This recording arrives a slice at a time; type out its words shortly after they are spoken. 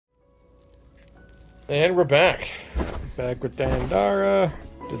And we're back. Back with Dandara.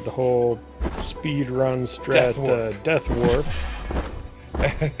 Did the whole speed run strat death warp.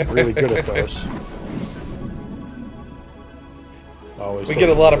 Really good at those. Always we get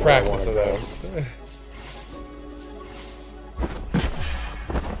a lot of practice of those.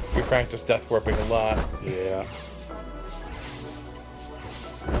 We practice death warping a lot. Yeah.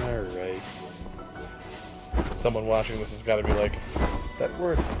 Alright. Someone watching this has got to be like, that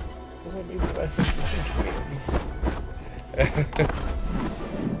word doesn't mean what I think it means.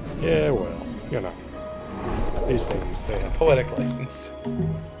 Yeah, well, you know. These things, they have Poetic license.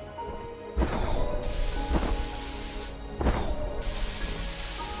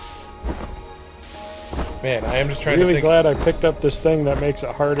 Man, I am just trying to think... really glad I picked up this thing that makes it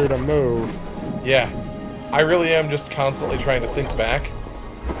harder to move. Yeah. I really am just constantly trying to think back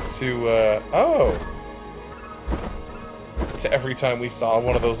to, to every time we saw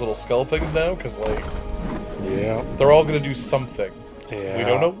one of those little skull things now, because, like... Yeah. They're all gonna do something. Yeah. We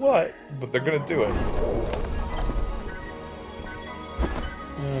don't know what, but they're gonna do it.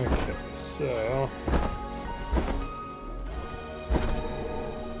 Okay, so...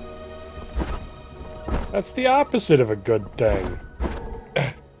 That's the opposite of a good thing.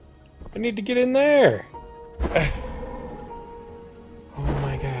 I need to get in there. Oh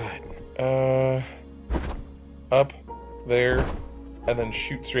my god. Up, there, and then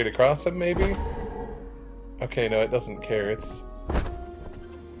shoot straight across him, maybe? Okay, no, it doesn't care. It's...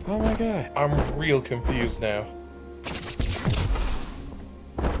 Oh my god. I'm real confused now.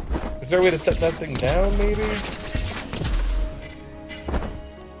 Is there a way to set that thing down, maybe?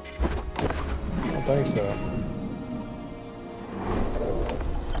 I don't think so.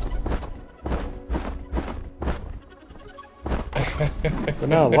 But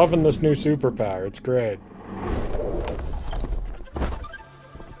no, loving this new superpower. It's great.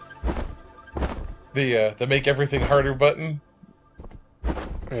 The make everything harder button?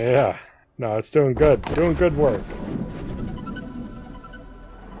 Yeah. No, it's doing good. Doing good work.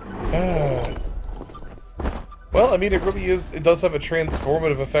 Well, I mean, it really is... It does have a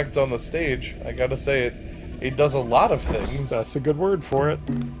transformative effect on the stage. I gotta say, it does a lot of things. That's a good word for it.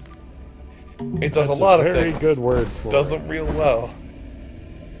 It does a lot of things. Very good word for it. Does them real well.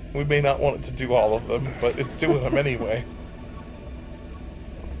 We may not want it to do all of them, but it's doing them anyway.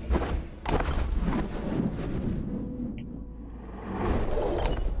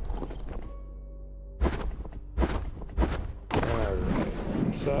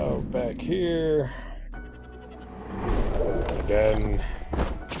 Alright. So, back here. Again.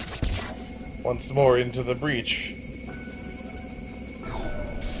 Once more into the breach.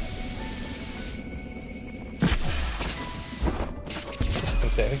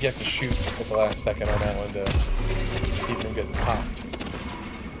 I think you have to shoot at the last second on that one to keep him getting popped.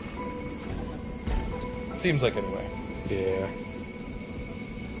 Seems like anyway. Yeah.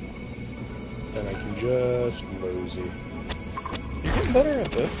 And I can just mosey. You're getting better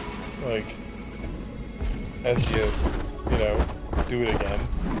at this. Like, as you know, do it again.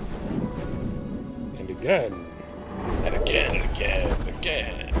 And again. And again, and again, and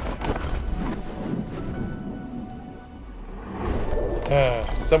again.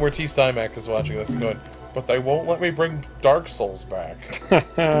 Somewhere T. Steinmack is watching this and going, but they won't let me bring Dark Souls back.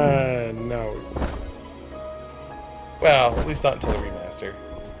 No. Well, at least not until the remaster.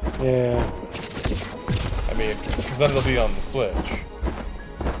 Yeah. I mean, because then it'll be on the Switch.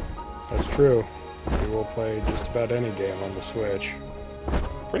 That's true. We will play just about any game on the Switch.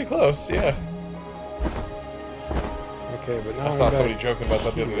 Pretty close, yeah. Okay, but now I saw somebody joking about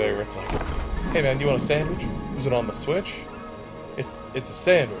that the other day where it's like, hey man, do you want a sandwich? Is it on the Switch? It's a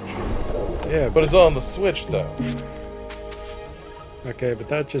sandwich. Yeah, but it's on the Switch though. Okay, but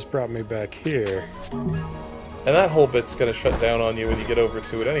that just brought me back here. And that whole bit's gonna shut down on you when you get over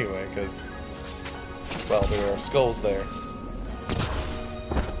to it anyway, because, well, there are skulls there.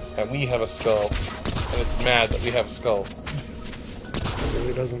 And we have a skull. And it's mad that we have a skull. It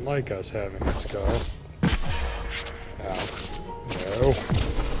really doesn't like us having a skull. Ow. No.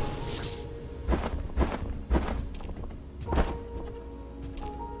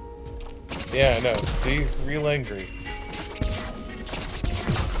 Yeah, I know. See? Real angry.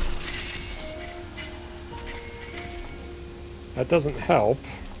 That doesn't help.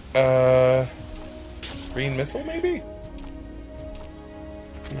 Green missile, maybe?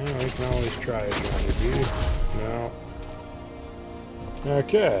 No, we can always try it, maybe. No.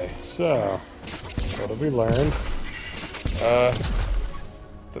 Okay, so... what have we learned?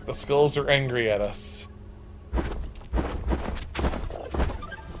 That the skulls are angry at us.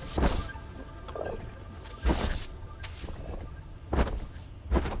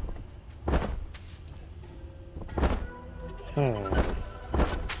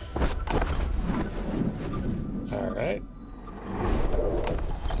 Alright.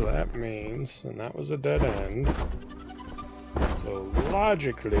 So that means, and that was a dead end. So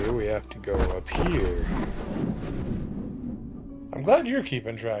logically, we have to go up here. I'm glad you're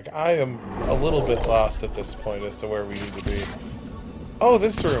keeping track. I am a little bit lost at this point as to where we need to be. Oh,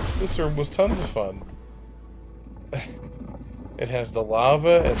 this room. This room was tons of fun. It has the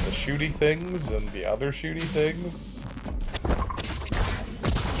lava and the shooty things and the other shooty things.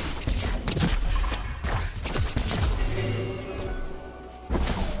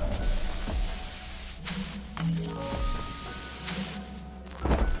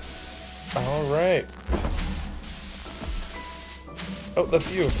 Alright. Oh,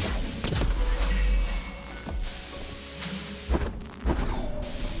 that's you.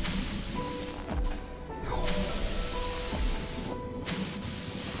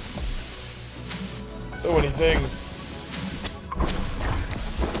 So many things.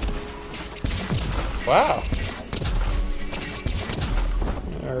 Wow.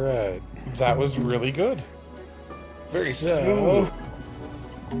 Alright. That was really good. Very smooth.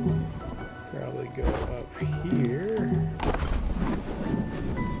 Probably go up here.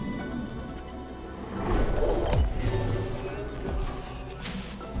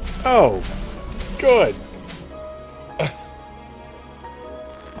 Oh, good.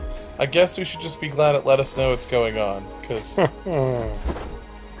 I guess we should just be glad it let us know what's going on, because...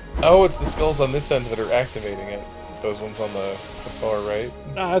 Oh, it's the skulls on this end that are activating it. Those ones on the far right.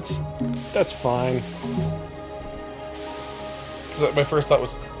 Nah, that's fine. Because my first thought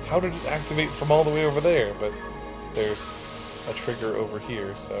was, how did it activate from all the way over there? But there's a trigger over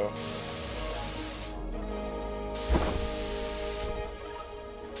here, so...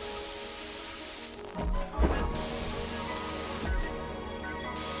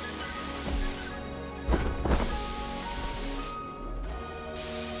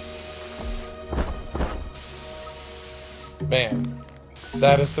 Man,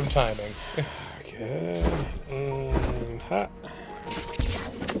 that is some timing. Okay, and ha.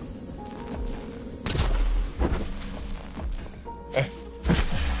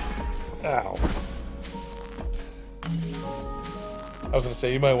 Ow. I was gonna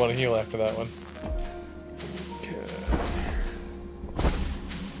say, you might want to heal after that one. Okay.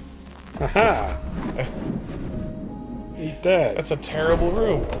 Haha! Eat that. That's a terrible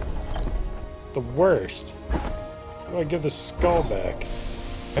room. It's the worst. How do I give the skull back?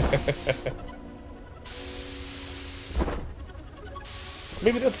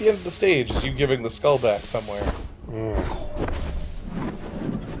 Maybe that's the end of the stage, is you giving the skull back somewhere.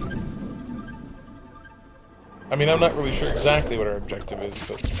 I mean, I'm not really sure exactly what our objective is,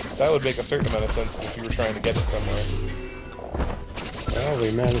 but that would make a certain amount of sense if you were trying to get it somewhere. Well,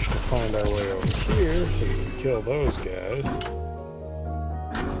 we managed to find our way over here, so we can kill those guys.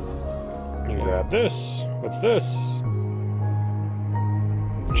 You grab this. What's this?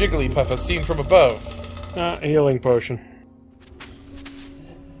 Jigglypuff, as seen from above. Ah, healing potion.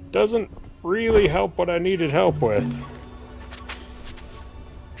 Doesn't really help what I needed help with.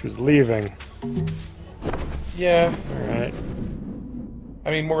 Which was leaving. Yeah. Alright.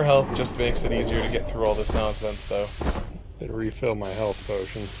 I mean, more health just makes it easier to get through all this nonsense, though. Did refill my health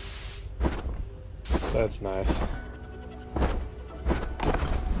potions. That's nice.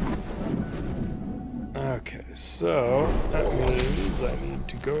 Okay, so that means I need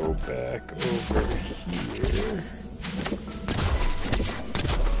to go back over here.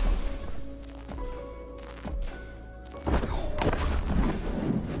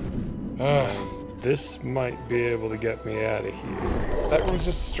 This might be able to get me out of here. That room's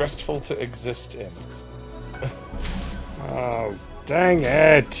just stressful to exist in. Oh, dang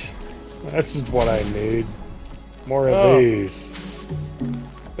it! This is what I need. More of these.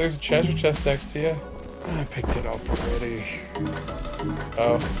 There's a treasure chest next to you. I picked it up already.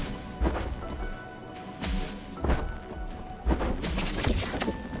 Oh.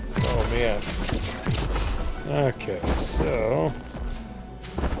 Oh, man. Okay, so...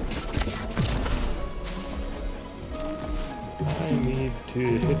 I need to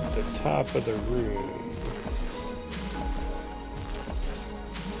hit the top of the room.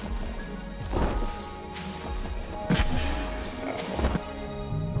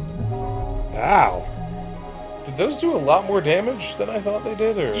 Ow. Ow! Did those do a lot more damage than I thought they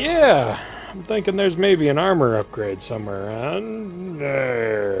did, or? Yeah! I'm thinking there's maybe an armor upgrade somewhere around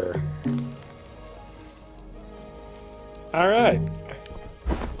there. Alright.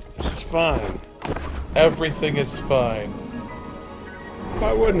 This is fine. Everything is fine.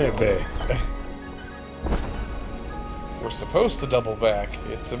 Why wouldn't it be? We're supposed to double back.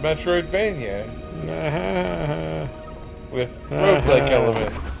 It's a Metroidvania. with roguelike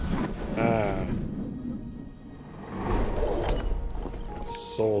elements. Ah.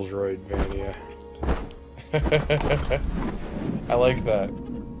 Soulsroidvania. I like that.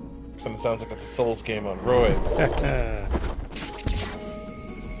 So it sounds like it's a Souls game on roids.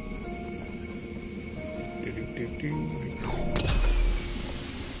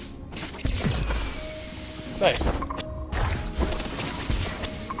 Nice.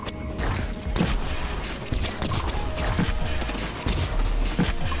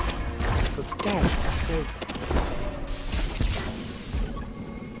 For God's sake.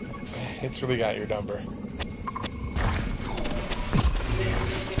 It's really got your number.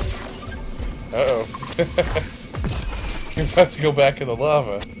 Uh-oh. You're about to go back in the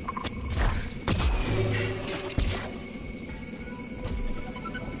lava.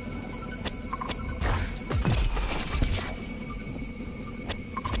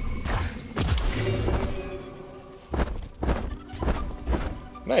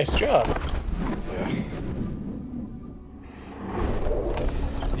 Nice job. Yeah.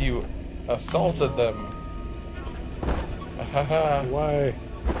 You assaulted them. Haha. Why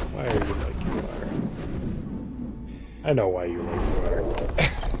are you like you are? I know why you like you are.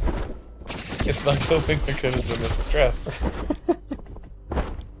 It's my coping mechanism of stress. Okay,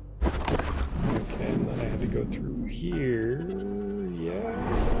 and then I had to go through here. Yeah.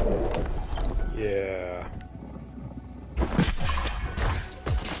 Yeah.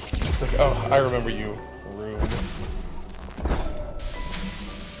 It's like, oh, I remember you, room.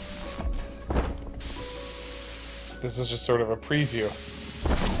 This was just sort of a preview.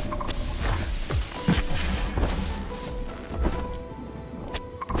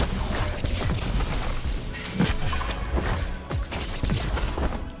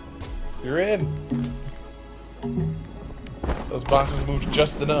 You're in. Those boxes moved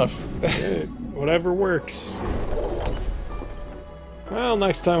just enough. Whatever works. Well,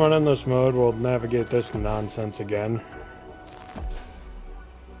 next time on Endless Mode, we'll navigate this nonsense again.